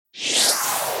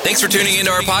Thanks for tuning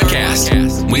into our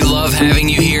podcast. We love having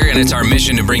you here, and it's our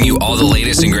mission to bring you all the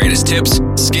latest and greatest tips,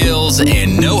 skills,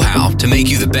 and know-how to make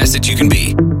you the best that you can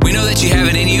be. We know that you have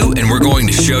it in you, and we're going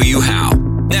to show you how.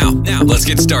 Now, let's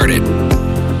get started.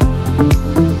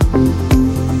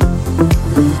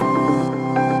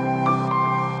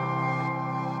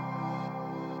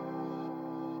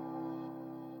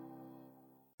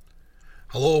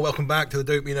 Hello, welcome back to the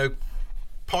Doubt Me Now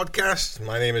podcast.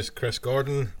 My name is Chris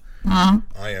Gordon.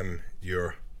 I am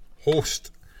your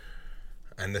host,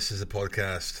 and this is a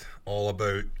podcast all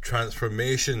about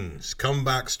transformations,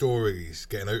 comeback stories,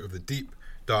 getting out of the deep,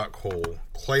 dark hole,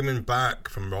 climbing back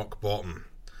from rock bottom.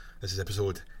 This is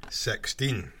episode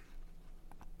 16.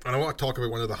 And I want to talk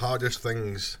about one of the hardest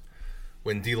things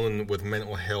when dealing with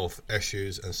mental health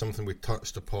issues, and something we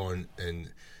touched upon in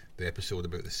the episode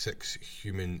about the 6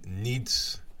 human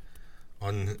needs: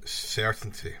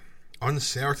 uncertainty.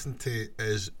 Uncertainty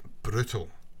is brutal.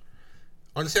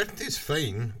 Uncertainty is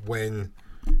fine when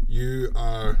you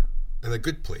are in a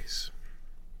good place.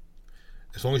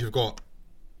 As long as you've got,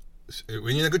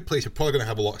 when you're in a good place, you're probably going to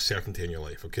have a lot of certainty in your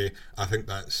life, okay? I think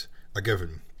that's a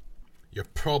given. You're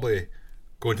probably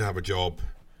going to have a job,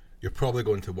 you're probably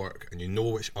going to work, and you know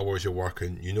which hours you're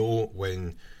working, you know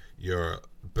when your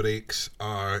breaks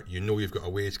are, you know you've got a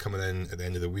wage coming in at the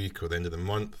end of the week or the end of the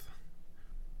month.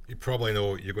 You probably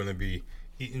know you're going to be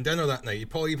eating dinner that night. You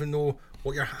probably even know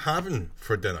what you're having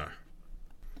for dinner.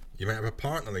 You might have a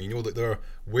partner and you know that they're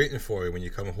waiting for you when you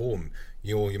come home.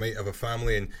 You know, you might have a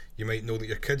family and you might know that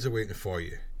your kids are waiting for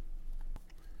you.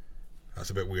 That's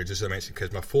a bit weird, just as I mentioned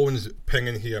kids. My phone's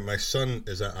pinging here. My son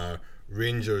is at a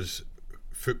Rangers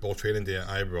football training day at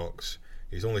Ibrox.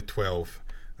 He's only 12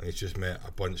 and he's just met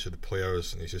a bunch of the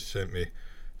players, and he's just sent me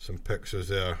some pictures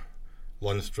there.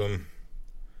 Lundstrom,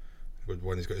 good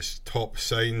one. He's got his top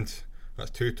signed.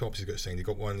 That's 2 tops he's got signed. He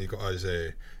got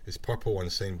his purple one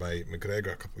signed by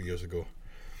McGregor a couple of years ago.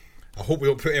 I hope we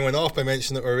don't put anyone off by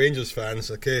mentioning that we're Rangers fans.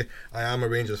 Okay, I am a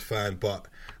Rangers fan, but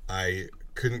I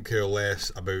couldn't care less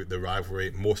about the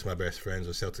rivalry. Most of my best friends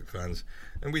are Celtic fans,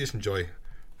 and we just enjoy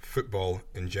football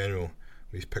in general.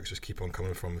 These pictures keep on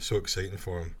coming from. It's so exciting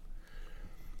for them.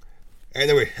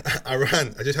 Anyway, I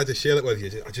just had to share it with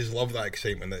you. I just love that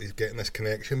excitement that he's getting this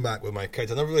connection back with my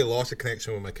kids. I never really lost a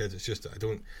connection with my kids. It's just that I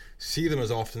don't see them as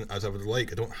often as I would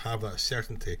like. I don't have that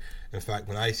certainty. In fact,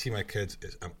 when I see my kids,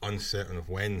 I'm uncertain of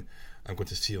when I'm going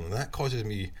to see them. And that causes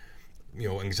me,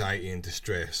 anxiety and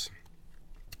distress.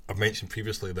 I've mentioned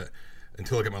previously that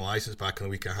until I get my license back in a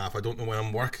week and a half, I don't know when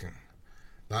I'm working.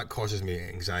 That causes me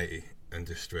anxiety and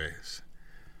distress.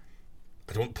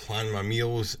 I don't plan my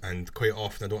meals, and quite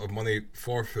often I don't have money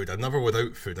for food. I'm never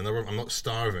without food. I'm not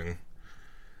starving.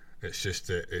 It's just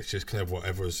kind of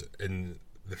whatever's in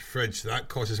the fridge. That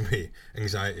causes me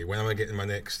anxiety. When am I getting my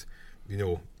next,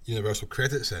 universal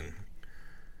credits in?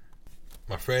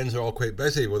 My friends are all quite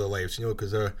busy with their lives,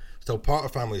 because they're still part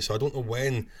of family. So I don't know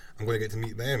when I'm going to get to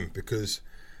meet them, because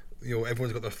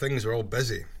everyone's got their things. They're all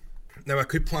busy. Now I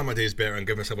could plan my days better and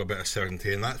give myself a bit of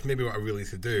certainty, and that's maybe what I really need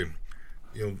to do.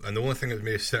 And the only thing that's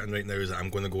maybe certain right now is that I'm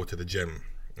going to go to the gym.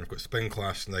 I've got spin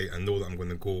class tonight. I know that I'm going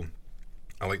to go.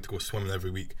 I like to go swimming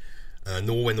every week, and I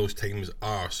know when those times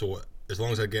are. So as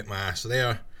long as I get my ass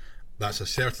there, that's a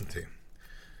certainty.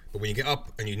 But when you get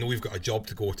up and you know you've got a job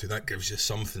to go to, that gives you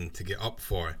something to get up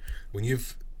for. When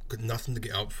you've got nothing to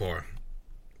get up for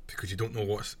because you don't know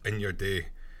what's in your day,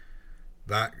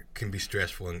 that can be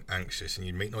stressful and anxious, and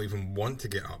you might not even want to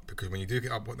get up, because when you do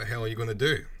get up, what the hell are you going to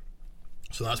do?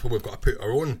 So that's where we've got to put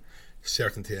our own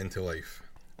certainty into life.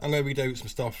 I'm going to read out some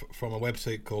stuff from a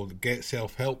website called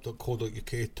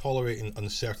getselfhelp.co.uk, Tolerating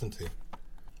Uncertainty.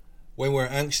 When we're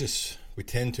anxious, we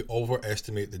tend to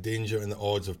overestimate the danger and the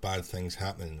odds of bad things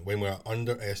happening. When we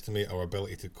underestimate our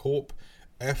ability to cope,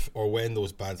 if or when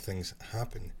those bad things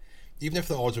happen. Even if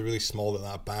the odds are really small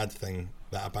that a bad thing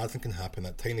can happen,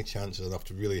 that tiny chance is enough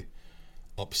to really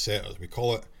upset us. We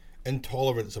call it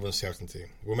intolerance of uncertainty.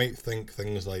 We might think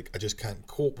things like, I just can't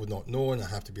cope with not knowing, I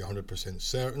have to be 100%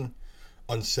 certain.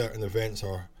 Uncertain events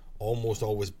are almost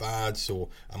always bad, so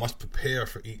I must prepare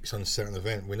for each uncertain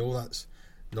event. We know that's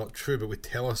not true, but we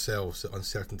tell ourselves that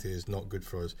uncertainty is not good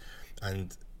for us,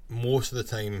 and most of the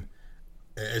time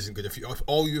it isn't good. If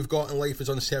all you've got in life is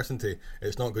uncertainty,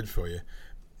 it's not good for you.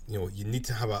 You need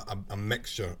to have a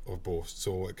mixture of both.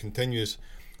 So it continues.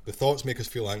 The thoughts make us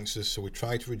feel anxious, so we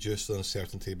try to reduce the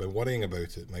uncertainty by worrying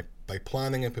about it, by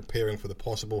planning and preparing for the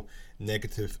possible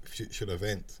negative future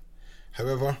event.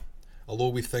 However, although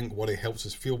we think worry helps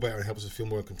us feel better and helps us feel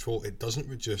more in control, it doesn't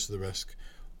reduce the risk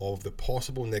of the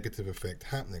possible negative effect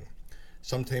happening.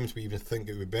 Sometimes we even think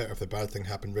it would be better if the bad thing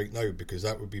happened right now, because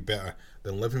that would be better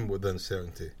than living with the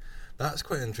uncertainty. That's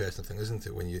quite an interesting thing, isn't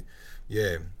it? When you,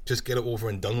 just get it over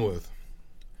and done with.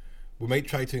 We might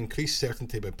try to increase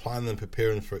certainty by planning and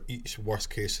preparing for each worst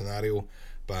case scenario,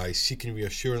 by seeking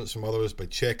reassurance from others, by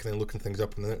checking and looking things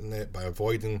up on the internet, by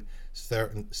avoiding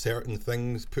certain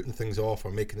things, putting things off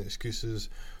or making excuses,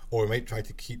 or we might try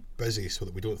to keep busy so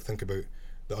that we don't think about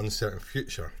the uncertain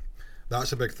future.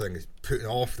 That's a big thing, is putting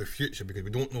off the future because we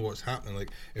don't know what's happening.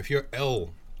 Like, if you're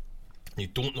ill, you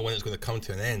don't know when it's going to come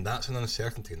to an end, that's an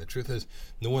uncertainty. And the truth is,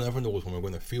 no one ever knows when we're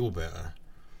going to feel better.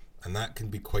 And that can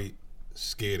be quite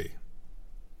scary.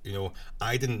 You know,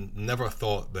 I never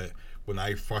thought that when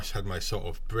I first had my sort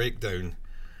of breakdown,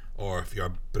 or if you're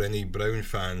a Brené Brown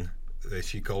fan,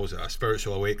 she calls it a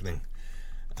spiritual awakening.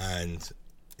 And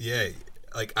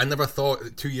I never thought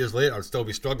that 2 years later I'd still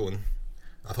be struggling.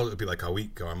 I thought it would be like a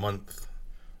week or a month,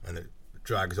 and it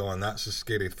drags on. That's a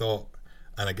scary thought.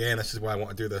 And again, this is why I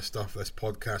want to do this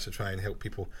podcast, to try and help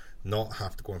people not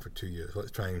have to go on for 2 years.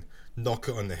 Let's try and knock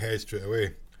it on the head straight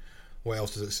away. What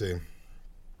else does it say?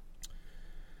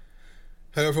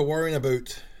 However, worrying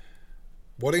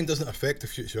doesn't affect the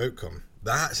future outcome.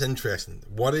 That's interesting.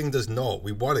 Worrying does not.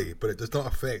 We worry, but it does not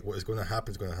affect what is going to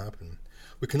happen.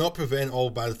 We cannot prevent all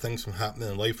bad things from happening,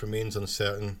 and life remains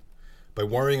uncertain by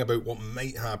worrying about what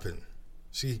might happen.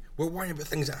 See, we're worrying about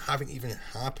things that haven't even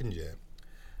happened yet.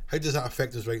 How does that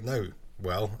affect us right now?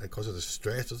 Well, it causes us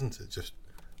stress, doesn't it? Just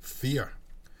fear.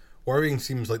 Worrying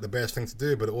seems like the best thing to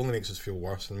do, but it only makes us feel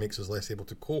worse and makes us less able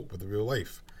to cope with the real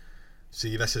life.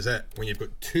 See, this is it. When you've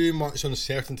got too much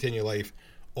uncertainty in your life,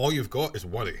 all you've got is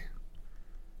worry.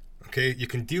 Okay? You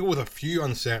can deal with a few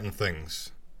uncertain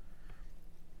things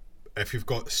if you've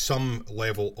got some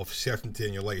level of certainty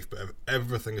in your life, but if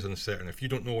everything is uncertain, if you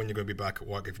don't know when you're going to be back at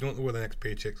work, if you don't know where the next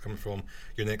paycheck's coming from,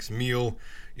 your next meal,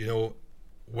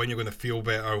 when you're going to feel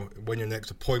better, when your next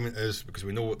appointment is, because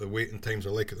we know what the waiting times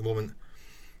are like at the moment.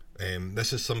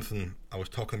 This is something I was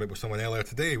talking about with someone earlier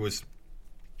today, was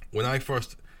when I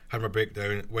first had my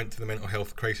breakdown, went to the mental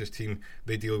health crisis team.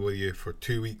 They deal with you for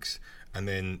 2 weeks, and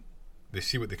then they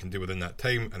see what they can do within that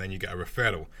time, and then you get a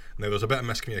referral. Now, there's a bit of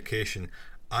miscommunication.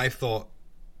 I thought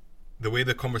the way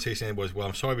the conversation ended was, well,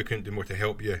 I'm sorry we couldn't do more to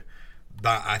help you.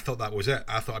 I thought that was it.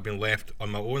 I thought I'd been left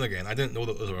on my own again. I didn't know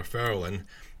that there was a referral in,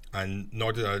 and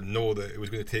nor did I know that it was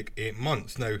going to take 8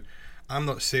 months. Now, I'm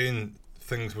not saying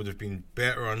things would have been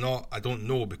better or not. I don't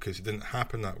know, because it didn't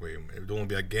happen that way. It would only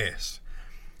be a guess.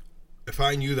 If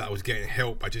I knew that I was getting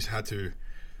help, I just had to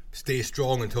stay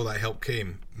strong until that help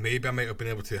came. Maybe I might have been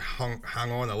able to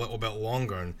hang on a little bit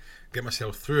longer and get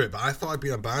myself through it. But I thought I'd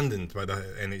been abandoned by the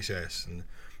NHS, and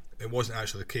it wasn't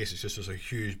actually the case. It's just there's a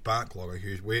huge backlog, a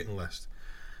huge waiting list.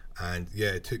 And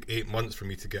it took 8 months for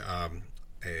me to get a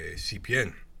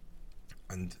CPN.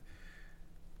 And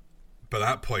by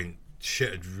that point,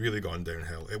 shit had really gone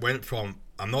downhill. It went from,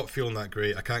 I'm not feeling that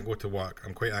great, I can't go to work,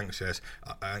 I'm quite anxious,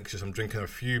 I'm drinking a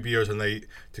few beers a night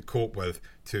to cope with,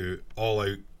 to all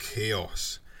out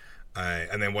chaos.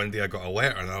 And then one day I got a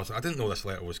letter, and I didn't know this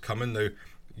letter was coming. Now,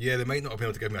 they might not have been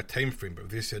able to give me a time frame, but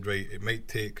if they said, right, it might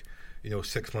take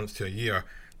 6 months to a year,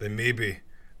 then maybe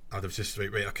I'd have just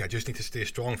okay, I just need to stay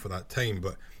strong for that time.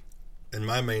 But in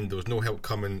my mind, there was no help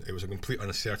coming. It was a complete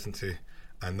uncertainty,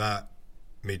 and that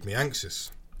made me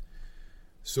anxious.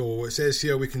 So it says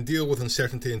here, we can deal with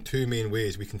uncertainty in two main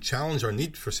ways. We can challenge our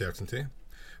need for certainty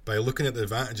by looking at the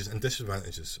advantages and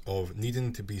disadvantages of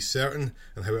needing to be certain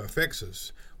and how it affects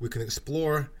us. We can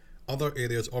explore other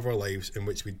areas of our lives in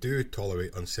which we do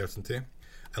tolerate uncertainty,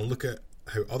 and look at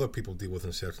how other people deal with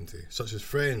uncertainty, such as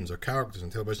friends or characters in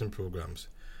television programs.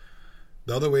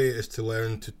 The other way is to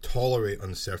learn to tolerate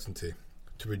uncertainty,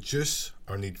 to reduce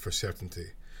our need for certainty,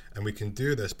 and we can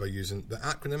do this by using the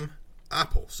acronym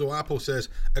APPLE. So APPLE says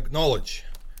acknowledge,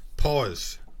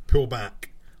 pause, pull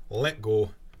back, let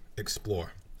go,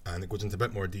 explore. And it goes into a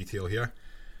bit more detail here.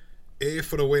 A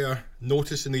for aware,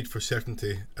 notice the need for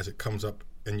certainty as it comes up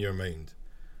in your mind.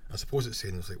 I suppose it's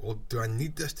saying, well, do I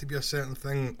need this to be a certain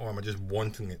thing, or am I just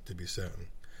wanting it to be certain?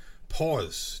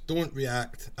 Pause. Don't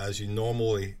react as you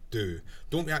normally do.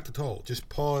 Don't react at all. Just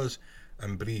pause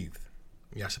and breathe.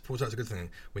 I suppose that's a good thing.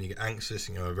 When you get anxious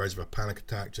and you're on the verge of a panic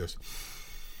attack, just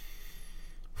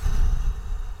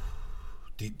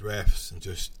deep breaths and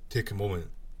just take a moment.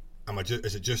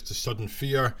 Is it just a sudden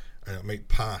fear and it might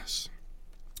pass?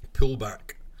 Pull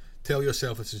back. Tell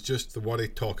yourself this is just the worry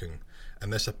talking,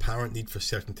 and this apparent need for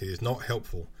certainty is not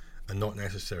helpful and not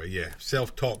necessary.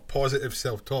 Self-talk, positive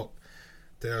self-talk.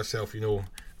 Tell yourself,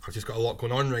 I've just got a lot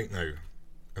going on right now,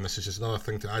 and this is just another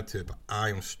thing to add to it, but I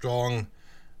am strong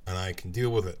and I can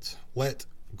deal with it. Let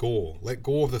go. Let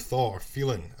go of the thought or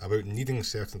feeling about needing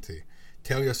certainty.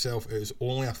 Tell yourself it is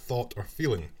only a thought or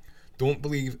feeling. Don't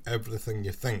believe everything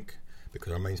you think,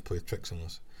 because our minds play tricks on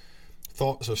us.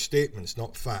 Thoughts are statements,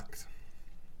 not fact.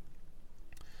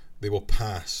 They will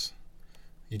pass.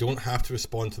 You don't have to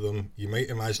respond to them. You might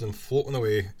imagine them floating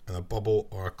away in a bubble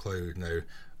or a cloud. Now,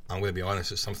 I'm going to be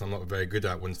honest, it's something I'm not very good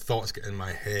at. When thoughts get in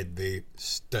my head, they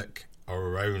stick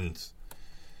around.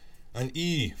 And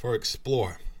E for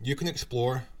explore. You can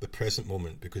explore the present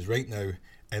moment, because right now,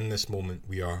 in this moment,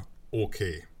 we are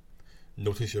okay.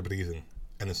 Notice your breathing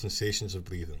and the sensations of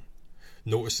breathing.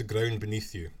 Notice the ground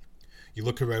beneath you. You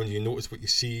look around and you notice what you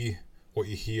see, what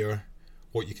you hear,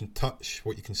 what you can touch,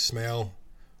 what you can smell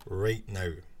right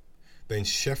now. Then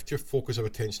shift your focus of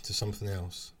attention to something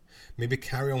else. Maybe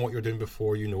carry on what you're doing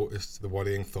before you noticed the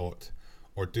worrying thought,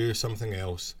 or do something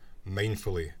else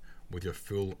mindfully with your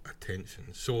full attention.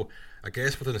 So I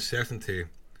guess with uncertainty,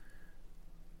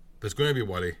 there's going to be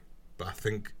worry, but I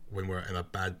think when we're in a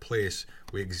bad place,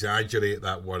 we exaggerate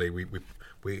that worry. We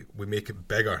make it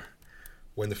bigger.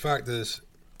 When the fact is,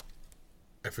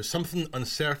 if there's something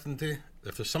uncertain,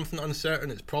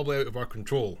 it's probably out of our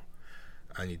control.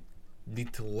 And you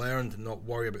need to learn to not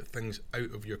worry about things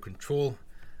out of your control.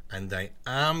 And I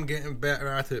am getting better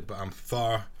at it, but I'm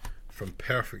far from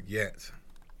perfect yet.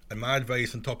 And my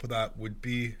advice on top of that would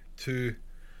be to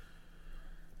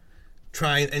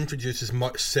try and introduce as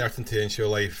much certainty into your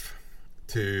life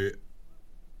to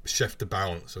shift the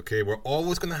balance, okay? We're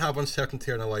always going to have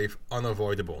uncertainty in our life,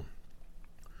 unavoidable.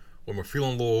 When we're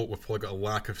feeling low, we've probably got a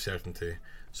lack of certainty.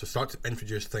 So start to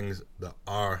introduce things that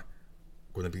are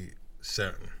going to be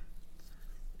certain.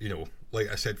 You know, like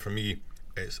I said, for me,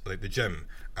 it's like the gym,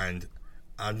 and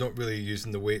I'm not really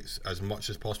using the weights as much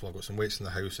as possible. I've got some weights in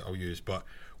the house that I'll use, but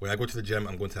when I go to the gym,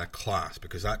 I'm going to a class,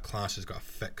 because that class has got a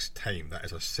fixed time. That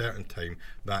is a certain time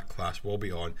that class will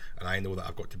be on, and I know that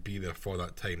I've got to be there for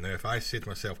that time. Now, if I say to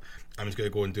myself, I'm just going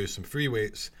to go and do some free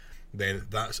weights, then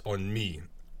that's on me.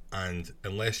 And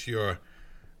unless you're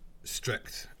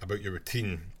strict about your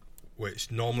routine, which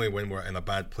normally when we're in a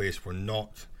bad place we're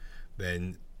not,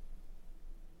 then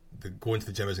going to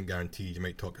the gym isn't guaranteed. You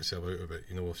might talk yourself out of it,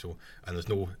 you know. So, and there's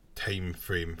no time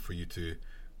frame for you to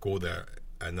go there,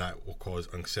 and that will cause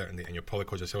uncertainty, and you'll probably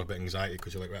cause yourself a bit of anxiety,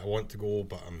 because you're like, right, I want to go,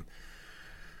 but I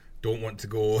don't want to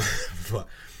go. But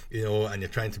you know, and you're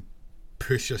trying to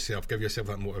push yourself, give yourself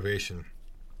that motivation.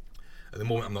 At the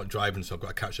moment, I'm not driving, so I've got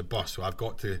to catch a bus. So I've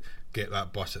got to get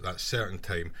that bus at that certain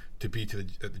time to be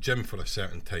at the gym for a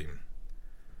certain time.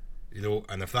 You know,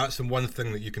 and if that's the one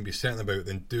thing that you can be certain about,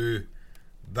 then do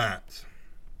that.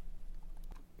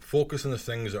 Focus on the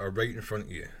things that are right in front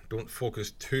of you. Don't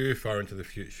focus too far into the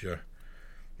future.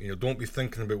 You know, don't be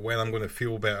thinking about when I'm going to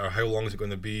feel better, how long is it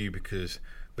going to be, because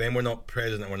then we're not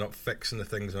present and we're not fixing the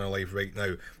things in our life right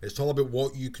now. It's all about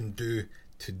what you can do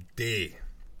today.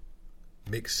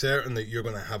 Make certain that you're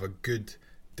going to have a good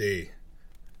day.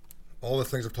 All the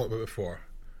things I've talked about before.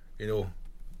 You know,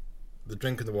 the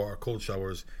drinking the water, cold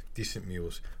showers, decent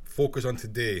meals. Focus on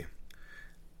today,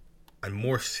 and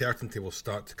more certainty will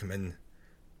start to come in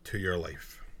to your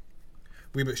life.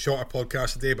 Wee bit shorter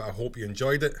podcast today, but I hope you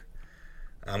enjoyed it.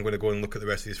 I'm going to go and look at the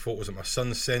rest of these photos that my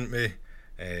son sent me.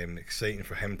 Exciting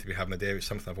for him to be having a day. It's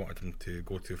something I've wanted him to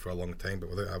go to for a long time, but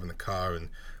without having a car and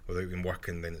without him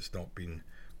working, then it's not been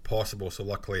possible. So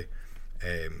luckily,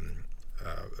 a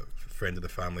friend of the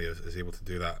family is able to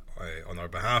do that on our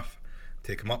behalf,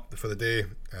 take him up for the day,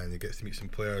 and he gets to meet some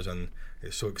players, and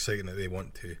it's so exciting that they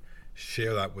want to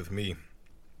share that with me.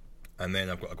 And then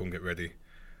I've got to go and get ready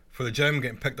for the gym,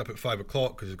 getting picked up at 5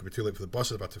 o'clock because it's going to be too late for the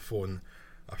bus. I've had to phone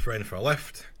a friend for a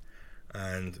lift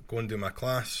and go and do my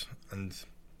class, and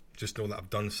just know that I've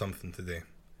done something today.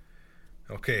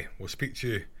 Okay, we'll speak to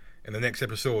you in the next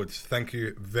episodes. Thank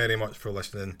you very much for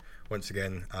listening. Once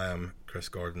again, I am Chris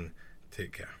Gordon.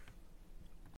 Take care.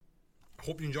 I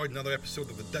hope you enjoyed another episode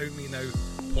of the Doubt Me Now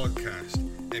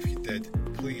podcast. If you did,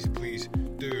 please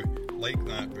do like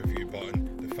that review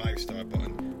button, the 5-star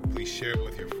button. Please share it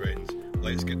with your friends.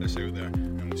 Let's get this out there,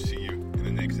 and we'll see you in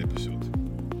the next episode.